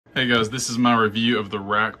Hey guys, this is my review of the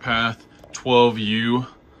RackPath 12U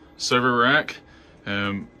server rack.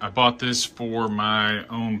 I bought this for my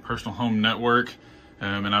own personal home network,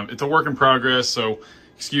 it's a work in progress, so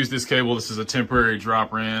excuse this cable. This is a temporary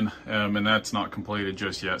drop in, and that's not completed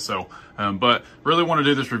just yet. But really want to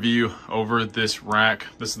do this review over this rack.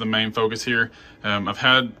 This is the main focus here.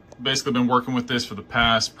 I've basically been working with this for the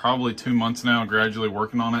past probably 2 months now, gradually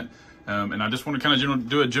working on it. And I just want to kind of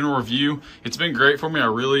do a general review. It's been great for me. I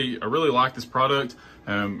really like this product,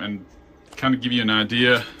 and kind of give you an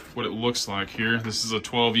idea what it looks like here. This is a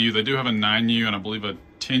 12U. They do have a 9U and I believe a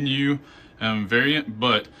 10U variant,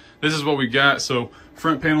 but this is what we got. So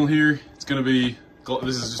front panel here, it's going to be,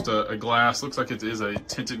 this is just a glass. Looks like it is a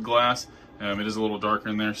tinted glass. It is a little darker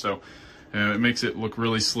in there, so it makes it look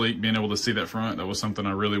really sleek, being able to see that front. That was something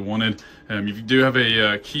I really wanted. You do have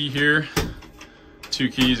a key here. 2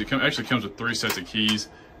 keys. It actually comes with 3 sets of keys,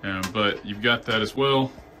 but you've got that as well.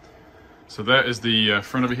 So that is the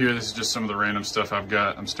front of it here. This is just some of the random stuff I've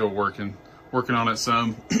got. I'm still working on it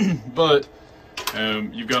some, but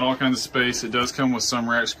you've got all kinds of space. It does come with some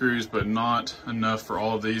rack screws, but not enough for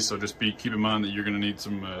all of these. So just keep in mind that you're going to need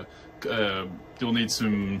some. You'll need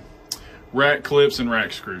some rack clips and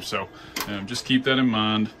rack screws. So just keep that in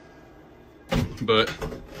mind. But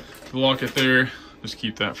lock it there. Just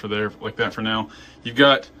keep that for there, like that for now. You've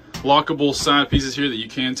got lockable side pieces here that you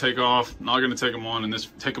can take off. Not going to take them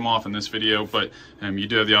off in this video, but you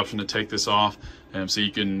do have the option to take this off, so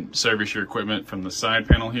you can service your equipment from the side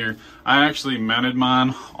panel here. I actually mounted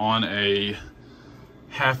mine on a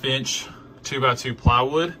 1/2 inch 2x2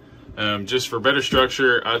 plywood, just for better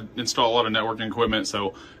structure. I install a lot of networking equipment,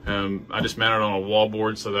 so I just mounted on a wall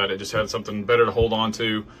board so that it just had something better to hold on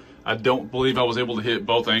to. I don't believe I was able to hit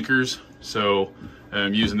both anchors, so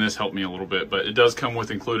using this helped me a little bit, but it does come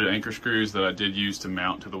with included anchor screws that I did use to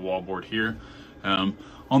mount to the wall board here. On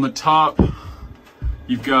the top,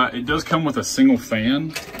 it does come with a single fan.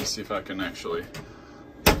 Let's see if I can actually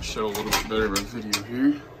show a little bit better of a video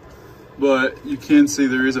here. But you can see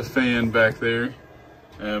there is a fan back there,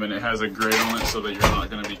 and it has a grate on it so that you're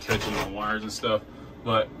not going to be catching on wires and stuff.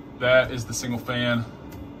 But that is the single fan.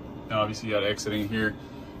 Now obviously you got exiting here.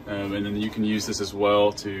 And then you can use this as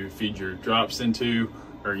well to feed your drops into,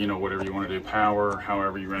 or whatever you want to do, power,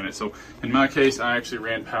 however you run it. So in my case, I actually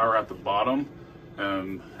ran power at the bottom,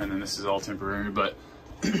 and then this is all temporary. But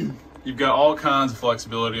you've got all kinds of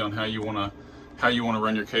flexibility on how you want to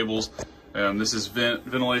run your cables. This is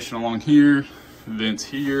ventilation along here, vents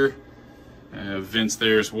here, vents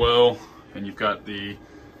there as well, and you've got the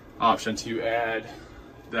option to add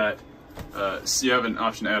that. So you have an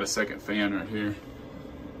option to add a second fan right here.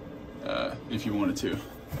 If you wanted to.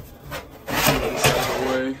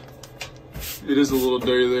 It is a little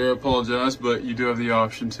dirty there, I apologize, but you do have the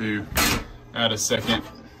option to add a second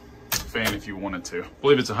fan if you wanted to. I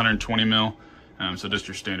believe it's 120 mil, so just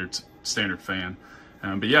your standard fan.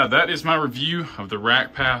 But yeah, that is my review of the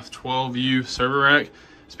RackPath 12U server rack.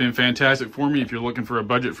 It's been fantastic for me. If you're looking for a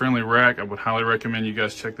budget-friendly rack, I would highly recommend you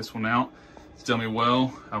guys check this one out. It's done me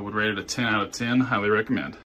well. I would rate it a 10 out of 10. Highly recommend.